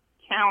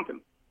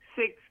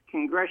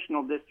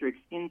 congressional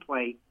districts in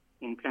play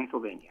in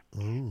Pennsylvania.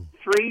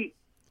 3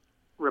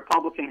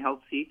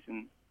 Republican-held seats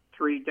and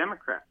 3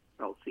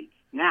 Democrat-held seats.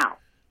 Now,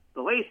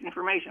 the latest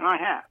information I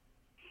have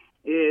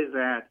is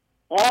that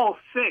all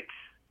six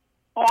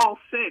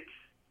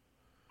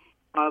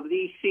of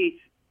these seats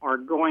are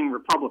going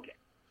Republican.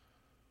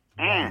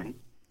 And,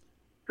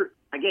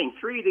 again,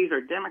 3 of these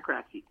are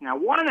Democrat seats. Now,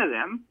 one of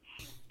them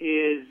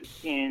is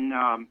in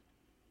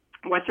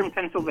western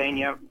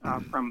Pennsylvania,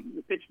 from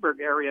the Pittsburgh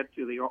area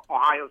to the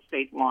Ohio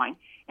state line.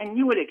 And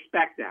you would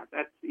expect that.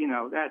 That's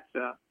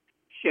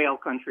shale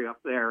country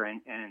up there,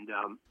 and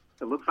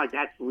it looks like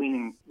that's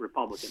leaning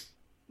Republican.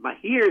 But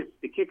here's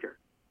the kicker.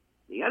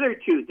 The other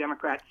 2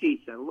 Democrat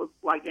seats that look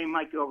like they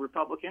might go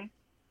Republican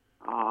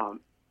are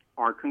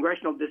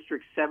congressional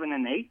districts 7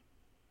 and 8,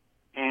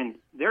 and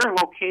they're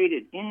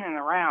located in and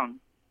around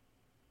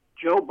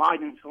Joe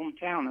Biden's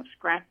hometown of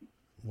Scranton.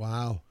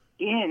 Wow.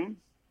 In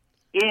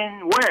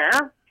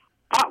where?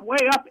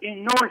 Way up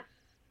in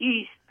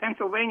northeast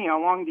Pennsylvania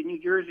along the New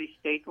Jersey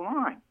state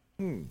line.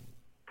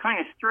 Kind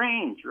of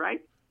strange,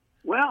 right?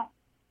 Well,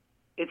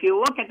 if you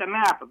look at the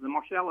map of the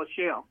Marcellus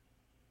Shale,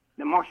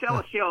 The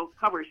Marcellus Shale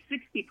covers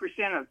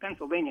 60% of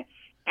Pennsylvania,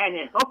 and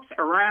it hooks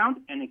around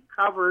and it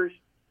covers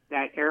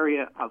that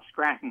area of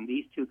Scranton,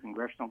 these two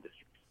congressional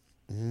districts.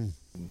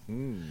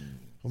 Mm-hmm.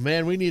 Well,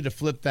 man, we need to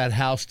flip that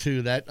house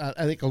too. That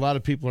I think a lot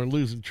of people are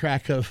losing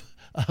track of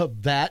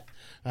that.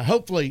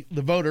 Hopefully,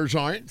 the voters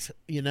aren't.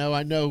 You know,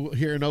 I know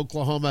here in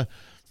Oklahoma,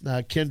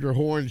 Kendra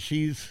Horn,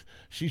 she's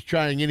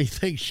trying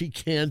anything she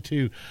can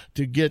to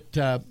get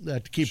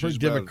to keep her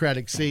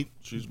Democratic seat.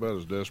 She's about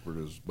as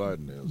desperate as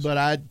Biden is. But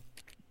I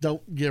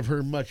don't give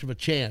her much of a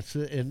chance,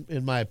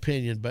 in my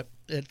opinion. But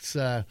it's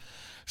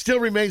still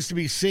remains to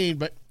be seen.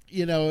 But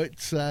you know,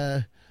 it's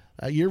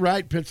you're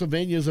right.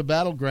 Pennsylvania is a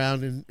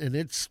battleground, and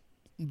it's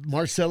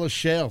Marcellus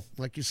Shale,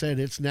 like you said,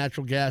 it's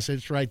natural gas.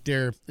 It's right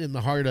there in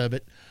the heart of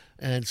it.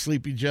 And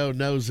Sleepy Joe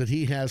knows that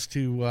he has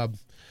to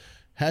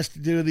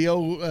do the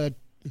old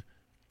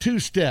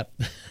two-step.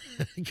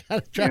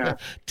 Got to try to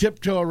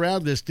tiptoe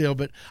around this deal.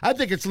 But I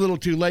think it's a little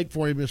too late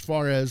for him as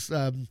far as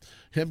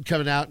him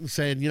coming out and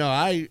saying, you know,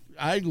 I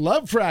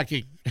love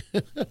fracking.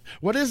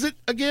 What is it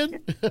again?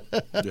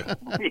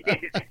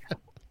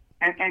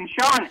 And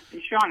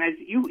Sean, as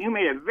you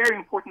made a very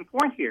important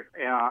point here,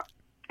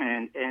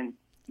 and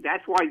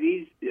that's why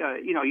these,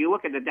 you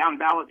look at the down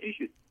ballot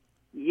issues.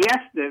 Yes,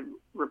 the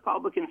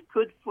Republicans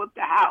could flip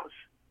the House,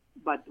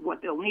 but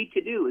what they'll need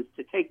to do is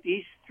to take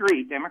these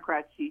three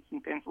Democrat seats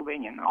in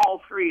Pennsylvania, and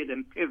all three of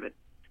them pivot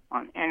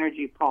on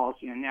energy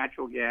policy, on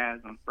natural gas,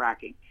 on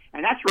fracking.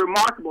 And that's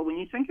remarkable when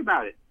you think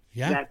about it.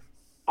 Yeah. That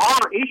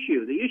our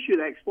issue, the issue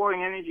that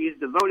exploring energy is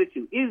devoted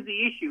to, is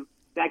the issue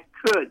that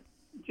could,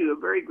 to a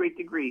very great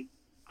degree,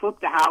 flip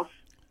the House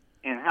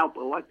and help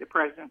elect the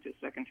president to a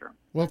second term.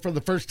 Well, for the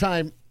first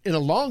time in a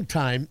long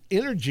time,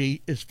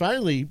 energy is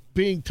finally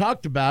being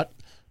talked about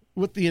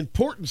with the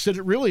importance that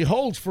it really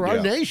holds for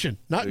our nation.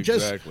 Not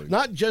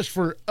just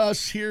for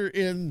us here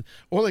in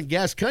oil and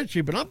gas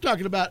country, but I'm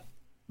talking about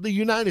the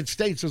United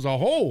States as a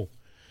whole.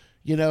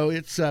 You know,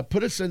 it's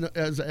put us in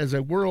as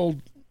a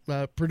world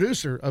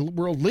producer, a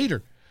world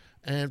leader.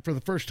 And for the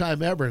first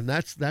time ever, and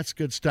that's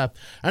good stuff.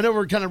 I know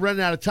we're kind of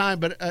running out of time,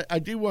 but I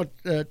do want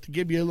to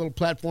give you a little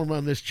platform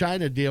on this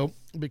China deal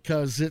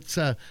because it's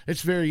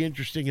very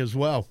interesting as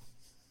well.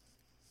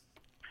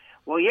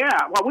 Well,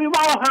 yeah. Well, we've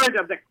all heard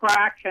of the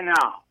Crack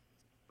Canal.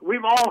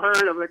 We've all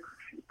heard of the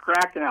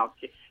Crack Canal,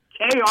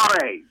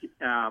 KRA,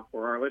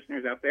 for our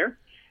listeners out there.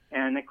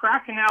 And the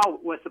Crack Canal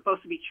was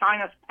supposed to be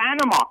China's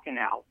Panama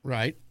Canal,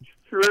 right,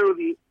 through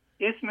the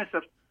Isthmus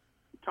of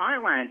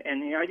Thailand.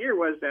 And the idea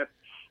was that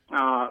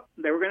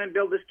they were going to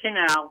build this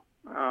canal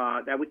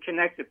that would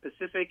connect the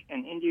Pacific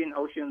and Indian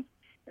Oceans.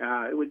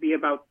 It would be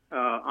about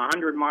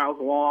 100 miles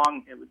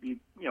long. It would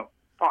be,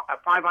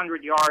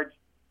 500 yards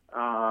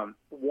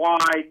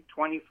wide,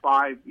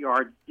 25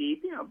 yards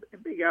deep. A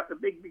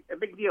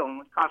big deal, and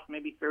would cost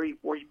maybe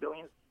 $30-40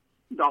 billion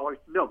to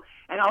build.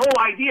 And the whole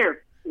idea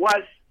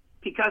was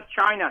because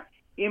China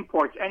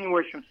imports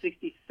anywhere from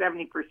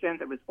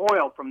 60-70% of its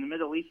oil from the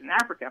Middle East and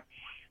Africa,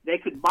 they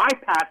could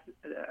bypass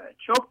a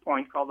choke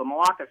point called the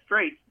Malacca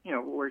Straits,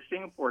 where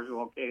Singapore is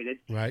located.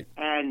 Right.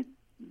 And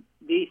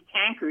these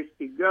tankers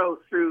could go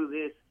through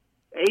this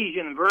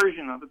Asian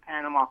version of the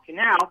Panama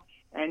Canal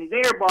and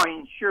thereby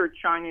ensure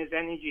China's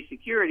energy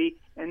security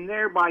and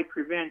thereby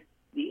prevent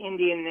the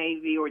Indian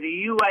Navy or the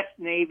U.S.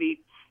 Navy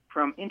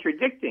from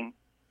interdicting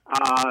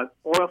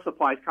oil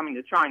supplies coming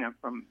to China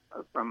from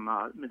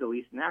Middle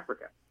East and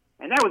Africa.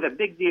 And that was a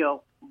big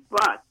deal.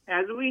 But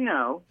as we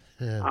know,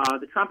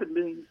 the Trump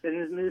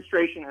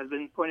administration has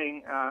been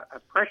putting a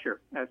pressure,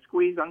 a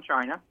squeeze on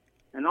China.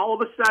 And all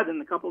of a sudden,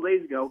 a couple of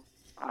days ago,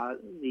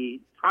 the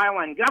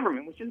Thailand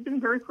government, which has been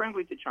very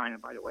friendly to China,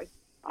 by the way,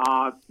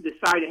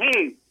 decided,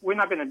 hey, we're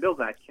not going to build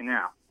that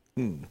canal.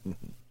 We're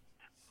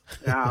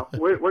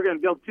going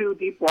to build 2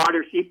 deep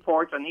water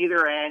seaports on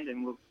either end,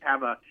 and we'll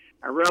have a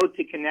road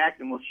to connect,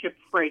 and we'll ship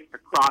freight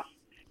across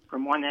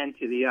from one end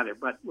to the other.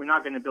 But we're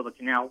not going to build a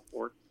canal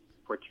for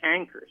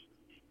tankers.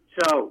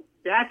 So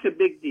that's a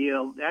big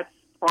deal. That's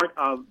part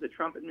of the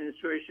Trump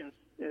administration's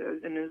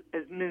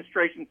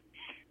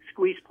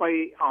squeeze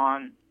play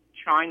on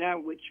China,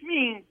 which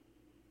means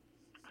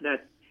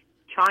that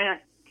China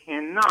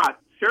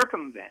cannot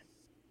circumvent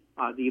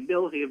the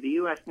ability of the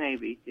U.S.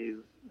 Navy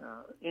to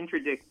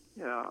interdict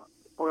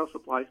oil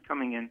supplies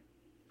coming in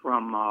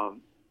from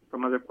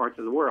other parts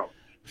of the world,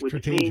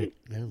 which means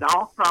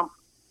Donald Trump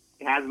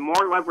has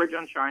more leverage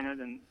on China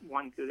than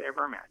one could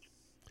ever imagine.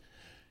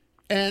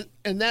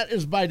 And that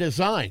is by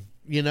design.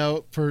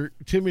 For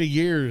too mmany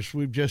years,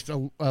 we've just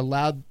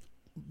allowed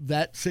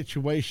that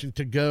situation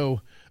to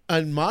go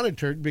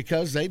unmonitored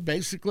because they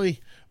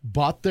basically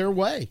bought their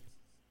way.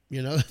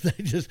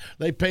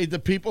 They paid the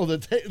people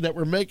that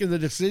were making the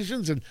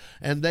decisions, and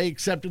they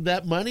accepted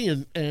that money,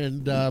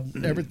 and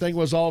everything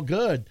was all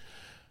good.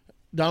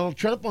 Donald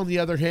Trump, on the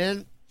other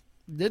hand,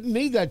 didn't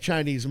need that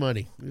Chinese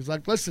money. He's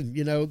like, listen,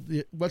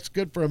 what's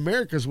good for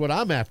America is what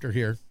I'm after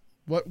here.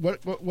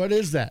 What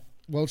is that?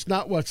 Well, it's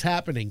not what's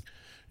happening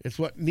It's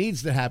what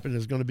needs to happen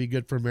is going to be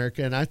good for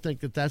America, and I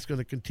think that that's going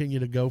to continue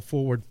to go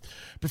forward.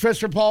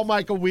 Professor Paul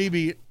Michael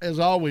Wiebe, as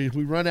always,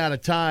 we run out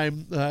of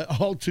time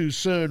all too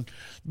soon.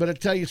 But I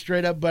tell you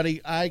straight up,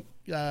 buddy, I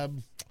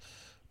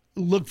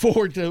look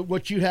forward to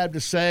what you have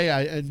to say.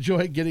 I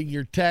enjoy getting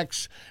your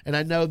texts, and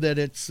I know that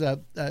it's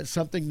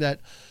something that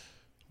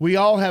we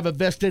all have a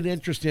vested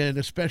interest in,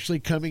 especially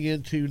coming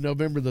into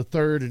November the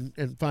 3rd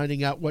and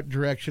finding out what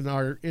direction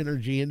our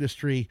energy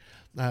industry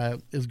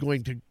is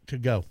going to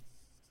go.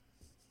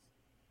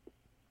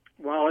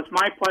 Well, it's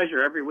my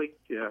pleasure every week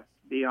to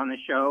be on the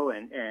show,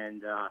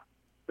 and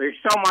there's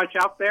so much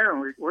out there,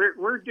 and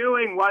we're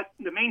doing what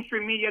the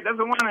mainstream media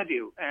doesn't want to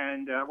do,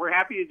 and we're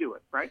happy to do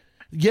it, right?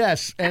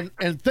 Yes, and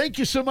thank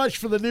you so much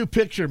for the new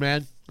picture,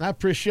 man. I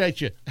appreciate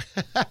you.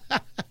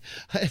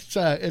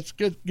 It's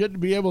good to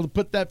be able to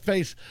put that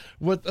face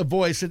with a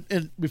voice,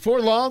 and before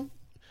long,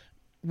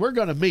 we're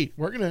going to meet.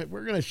 We're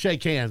gonna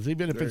shake hands,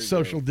 even if it's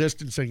social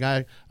distancing.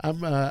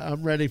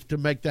 I'm ready to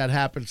make that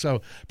happen.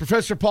 So,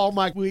 Professor Paul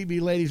Mike Wiebe,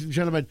 ladies and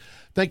gentlemen,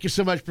 thank you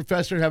so much,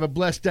 Professor. Have a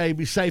blessed day.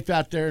 Be safe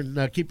out there,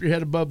 and keep your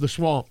head above the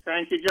swamp.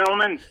 Thank you,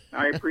 gentlemen.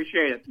 I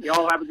appreciate it. You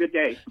all have a good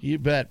day. You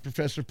bet,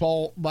 Professor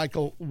Paul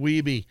Michael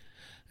Wiebe,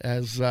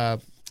 as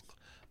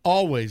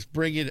always,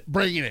 bringing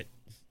it.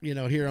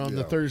 Here on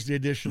the Thursday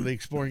edition of the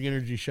Exploring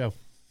Energy Show.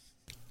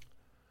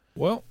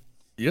 Well,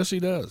 yes, he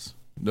does.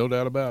 No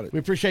doubt about it. We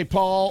appreciate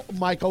Paul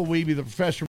Michael Wiebe, the professor.